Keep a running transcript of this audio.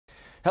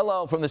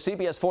Hello from the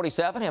CBS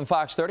 47 and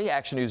Fox 30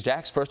 Action News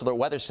Jax First Alert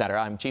Weather Center.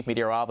 I'm Chief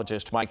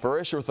Meteorologist Mike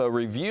Buresh with a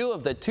review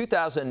of the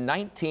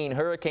 2019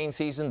 hurricane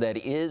season that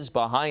is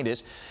behind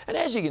us. And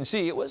as you can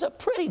see, it was a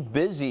pretty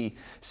busy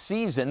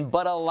season,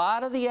 but a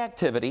lot of the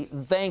activity,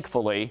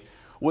 thankfully,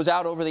 was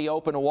out over the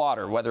open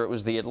water, whether it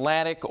was the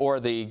Atlantic or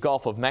the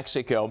Gulf of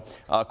Mexico.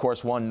 Of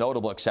course, one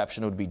notable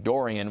exception would be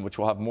Dorian, which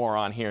we'll have more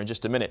on here in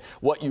just a minute.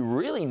 What you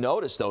really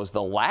notice, though, is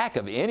the lack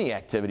of any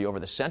activity over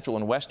the central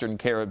and western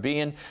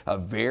Caribbean. A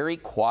very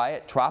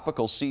quiet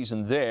tropical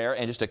season there,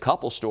 and just a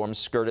couple storms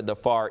skirted the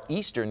far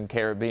eastern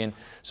Caribbean.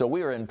 So we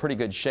were in pretty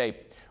good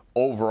shape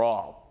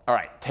overall. All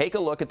right, take a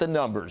look at the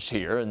numbers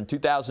here. In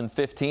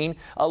 2015,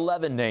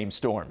 11 named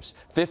storms.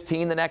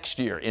 15 the next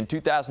year. In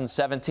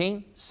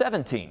 2017,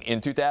 17. In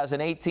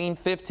 2018,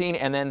 15.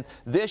 And then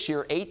this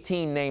year,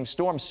 18 named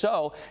storms.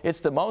 So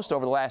it's the most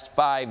over the last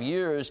 5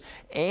 years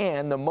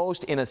and the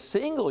most in a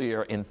single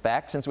year, in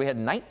fact, since we had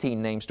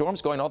 19 named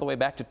storms going all the way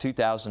back to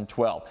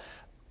 2012.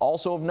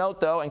 Also of note,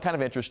 though, and kind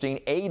of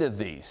interesting, 8 of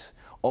these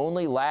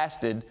only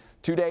lasted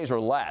 2 days or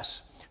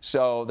less.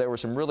 So there were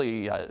some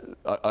really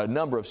a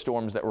number of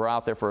storms that were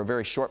out there for a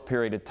very short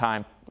period of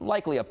time,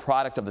 likely a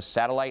product of the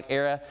satellite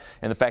era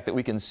and the fact that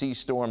we can see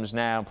storms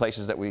now in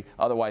places that we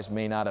otherwise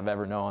may not have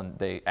ever known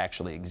they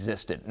actually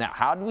existed. Now,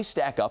 how did we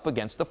stack up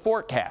against the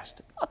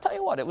forecast? I'll tell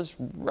you what, it was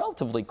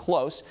relatively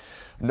close.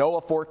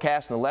 NOAA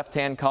forecast in the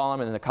left-hand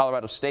column and then the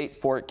Colorado State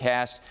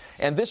forecast.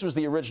 And this was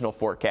the original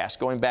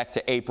forecast going back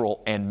to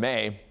April and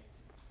May.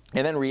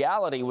 And then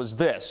reality was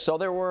this. So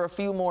there were a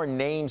few more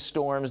named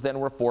storms than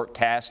were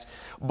forecast.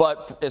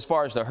 But as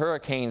far as the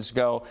hurricanes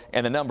go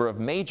and the number of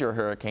major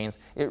hurricanes,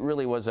 it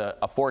really was a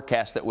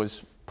forecast that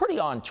was pretty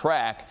on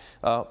track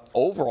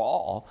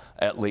overall,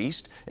 at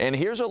least. And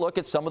here's a look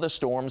at some of the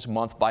storms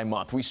month by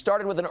month. We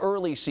started with an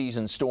early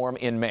season storm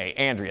in May.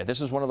 Andrea,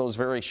 this is one of those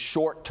very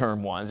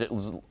short-term ones. It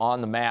was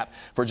on the map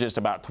for just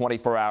about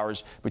 24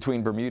 hours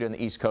between Bermuda and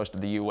the east coast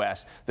of the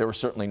U.S. There were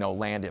certainly no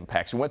land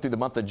impacts. We went through the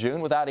month of June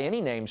without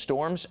any named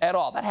storms at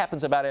all. That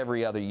happens about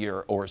every other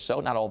year or so,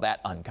 not all that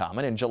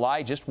uncommon. In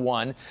July, just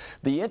one.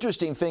 The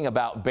interesting thing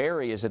about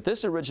Barry is that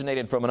this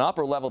originated from an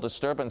upper-level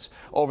disturbance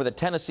over the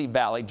Tennessee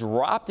Valley,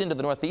 dropped into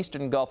the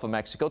northeastern Gulf of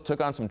Mexico, took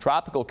on some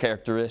tropical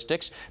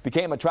characteristics,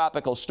 became a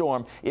tropical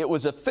storm. It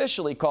was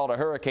officially called a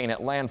hurricane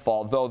at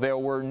landfall, though there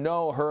were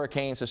no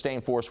hurricane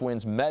sustained force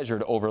winds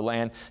measured over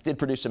land. Did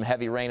produce some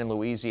heavy rain in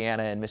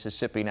Louisiana and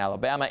Mississippi and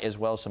Alabama, as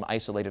well as some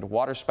isolated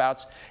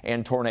waterspouts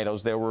and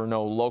tornadoes. There were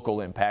no local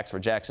impacts for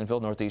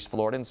Jacksonville, northeast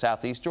Florida, and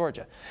southeast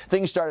Georgia.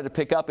 Things started to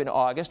pick up in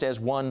August, as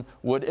one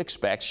would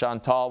expect.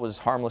 Chantal was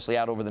harmlessly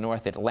out over the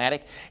North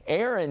Atlantic.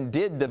 Aaron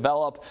did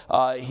develop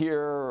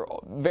here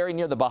very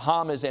near the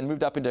Bahamas and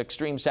moved up into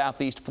extreme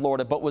southeast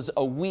Florida, but was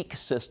a weak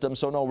system,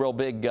 so no real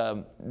big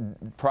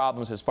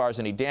problems as far as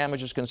any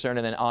damage is concerned,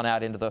 and then on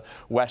out into the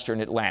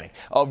western Atlantic.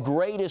 Of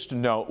greatest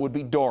note would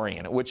be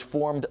Dorian, which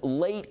formed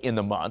late in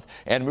the month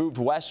and moved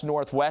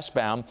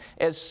west-northwestbound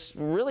as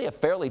really a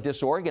fairly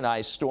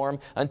disorganized storm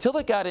until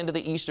it got into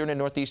the eastern and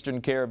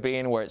northeastern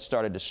Caribbean, where it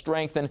started to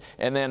strengthen.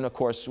 And then, of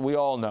course, we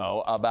all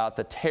know about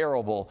the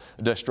terrible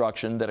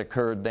destruction that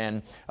occurred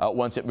then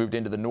once it moved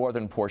into the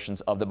northern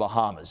portions of the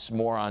Bahamas.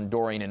 More on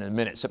Dorian in a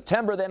minute.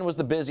 September then was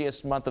the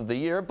busiest month of the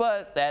year,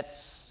 but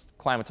that's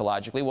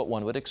climatologically what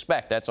one would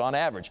expect. That's on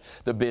average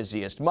the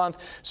busiest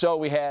month. So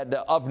we had,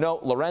 of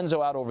note,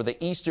 Lorenzo out over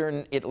the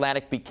eastern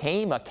Atlantic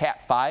became a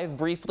Cat 5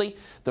 briefly,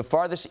 the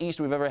farthest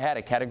east we've ever had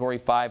a Category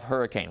 5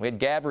 hurricane. We had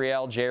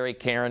Gabrielle, Jerry,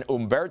 Karen,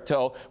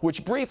 Umberto,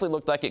 which briefly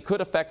looked like it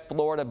could affect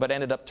Florida, but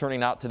ended up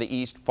turning out to the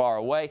east far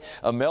away.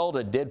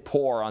 Imelda did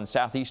pour on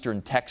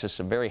southeastern Texas,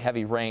 some very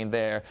heavy rain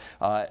there,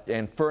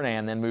 and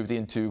Fernand then moved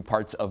into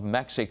parts of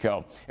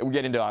Mexico. And we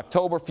get into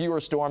October, fewer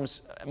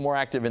storms, more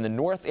active in the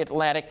North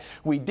Atlantic.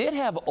 We did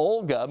have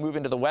Olga move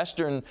into the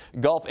western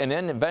Gulf and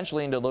then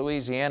eventually into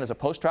Louisiana as a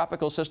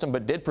post-tropical system,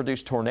 but did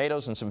produce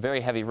tornadoes and some very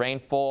heavy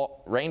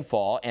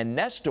rainfall. And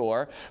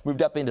Nestor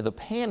moved up into the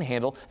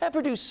Panhandle and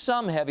produced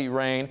some heavy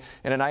rain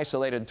and an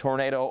isolated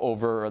tornado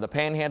over the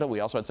Panhandle.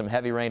 We also had some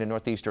heavy rain in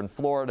northeastern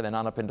Florida, then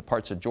on up into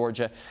parts of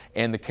Georgia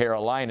and the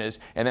Carolinas.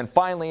 And then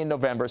finally in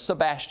November,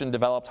 Sebastian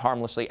developed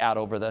harmlessly out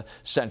over the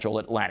central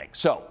Atlantic.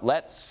 So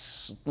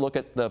let's look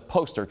at the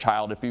poster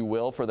child, if you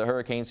will, for the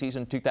hurricane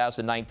season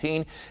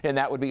 2019, and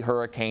that would be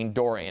Hurricane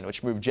Dorian,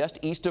 which moved just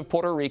east of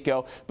Puerto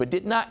Rico, but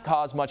did not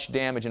cause much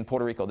damage in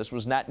Puerto Rico. This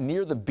was not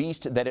near the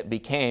beast that it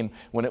became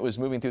when it was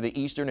moving through the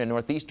eastern and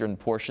northeastern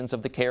portions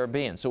of the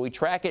Caribbean. So we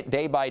track it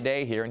day by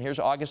day here, and here's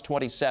August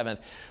 27th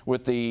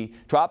with the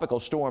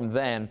tropical storm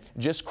then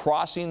just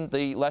crossing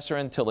the Lesser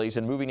Antilles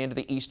and moving into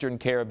the eastern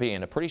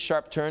Caribbean. A pretty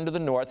sharp turn to the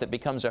north. It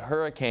becomes a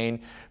hurricane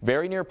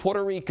very near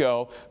Puerto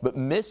Rico, but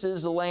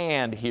misses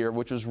land here,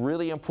 which was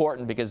really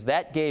important because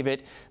that gave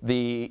it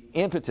the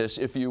impetus,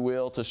 if you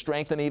will, to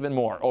strengthen even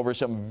more over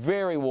some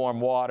very warm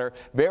water,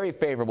 very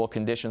favorable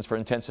conditions for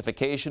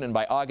intensification, and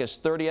by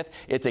August 30th,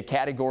 it's a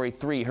Category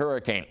 3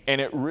 hurricane, and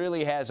it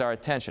really has our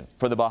attention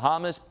for the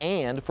Bahamas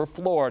and for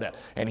Florida.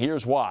 And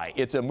here's why.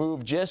 It's a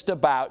move just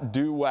about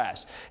due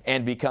west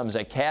and becomes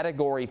a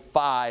Category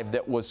 5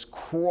 that was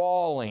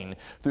crawling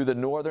through the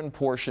northern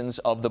portions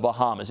of the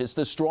Bahamas. It's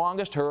the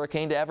strongest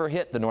hurricane to ever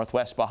hit the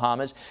northwest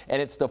Bahamas,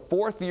 and it's the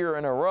 4th year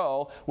in a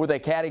row with a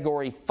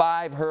Category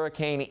 5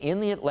 hurricane in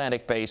the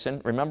Atlantic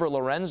Basin. Remember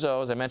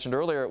Lorenzo, as I mentioned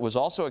earlier, it was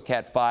also a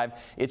Cat 5.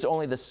 It's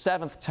only the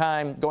 7th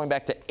time going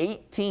back to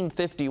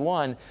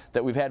 1851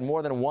 that we've had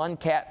more than one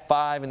Cat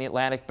 5 in the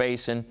Atlantic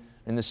Basin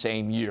in the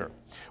same year.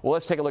 Well,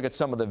 let's take a look at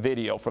some of the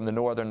video from the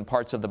northern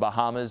parts of the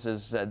Bahamas,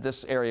 as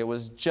this area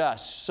was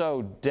just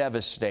so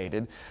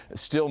devastated.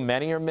 Still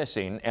many are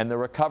missing, and the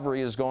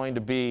recovery is going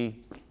to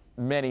be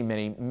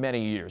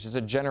many years. It's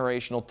a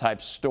generational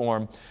type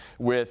storm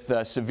with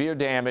severe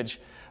damage.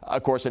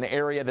 Of course, an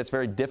area that's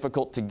very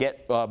difficult to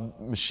get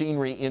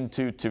machinery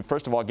into, to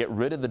first of all get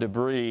rid of the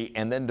debris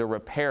and then to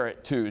repair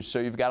it too. So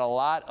you've got a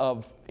lot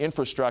of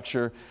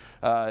infrastructure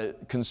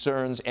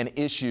concerns and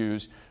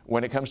issues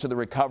when it comes to the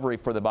recovery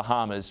for the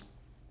Bahamas.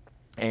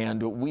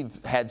 And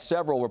we've had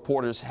several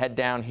reporters head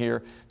down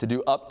here to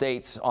do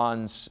updates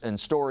on and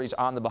stories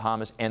on the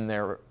Bahamas and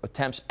their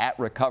attempts at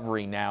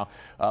recovery now.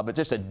 But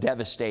just a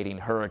devastating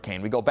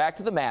hurricane. We go back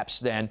to the maps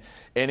then,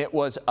 and it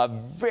was a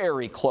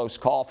very close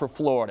call for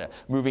Florida,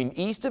 moving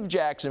east of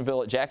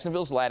Jacksonville at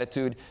Jacksonville's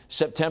latitude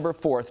September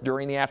 4th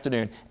during the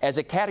afternoon as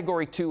a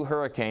Category 2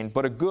 hurricane,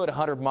 but a good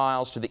 100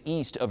 miles to the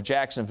east of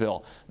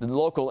Jacksonville. The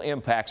local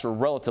impacts were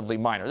relatively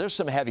minor. There's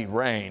some heavy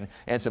rain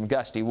and some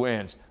gusty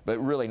winds, but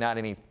really not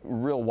any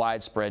real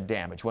widespread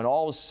damage. When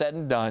all was said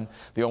and done,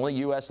 the only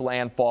U.S.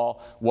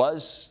 landfall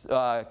was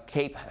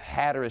Cape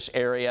Hatteras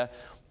area,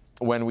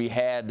 when we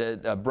had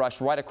a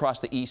brush right across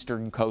the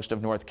eastern coast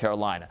of North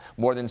Carolina.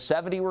 More than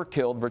 70 were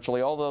killed,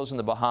 virtually all those in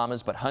the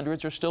Bahamas, but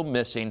hundreds are still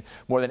missing.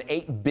 More than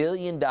 $8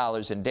 billion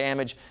in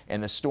damage,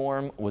 and the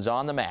storm was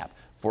on the map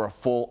for a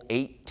full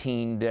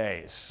 18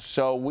 days.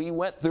 So we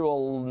went through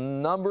a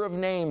number of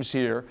names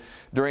here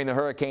during the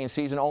hurricane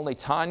season. Only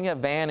Tanya,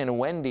 Van, and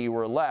Wendy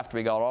were left.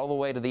 We got all the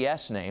way to the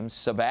S names,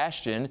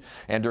 Sebastian.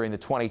 And during the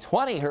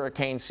 2020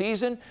 hurricane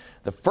season,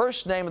 the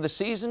first name of the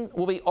season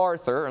will be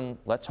Arthur. And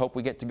let's hope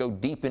we get to go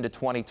deep into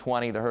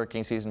 2020, the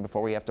hurricane season,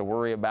 before we have to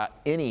worry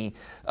about any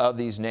of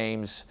these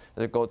names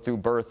that go through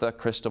Bertha,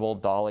 Cristobal,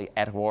 Dolly,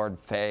 Edward,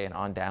 Faye, and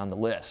on down the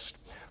list.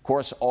 Of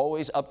course,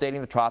 always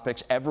updating the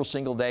tropics every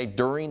single day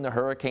during the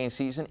hurricane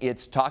season.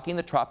 It's Talking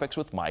the Tropics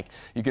with Mike.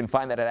 You can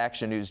find that at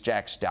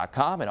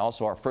actionnewsjax.com and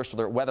also our First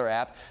Alert weather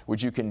app,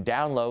 which you can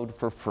download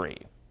for free.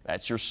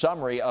 That's your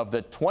summary of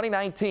the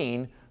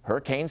 2019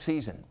 hurricane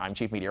season. I'm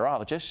Chief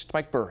Meteorologist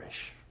Mike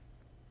Buresh.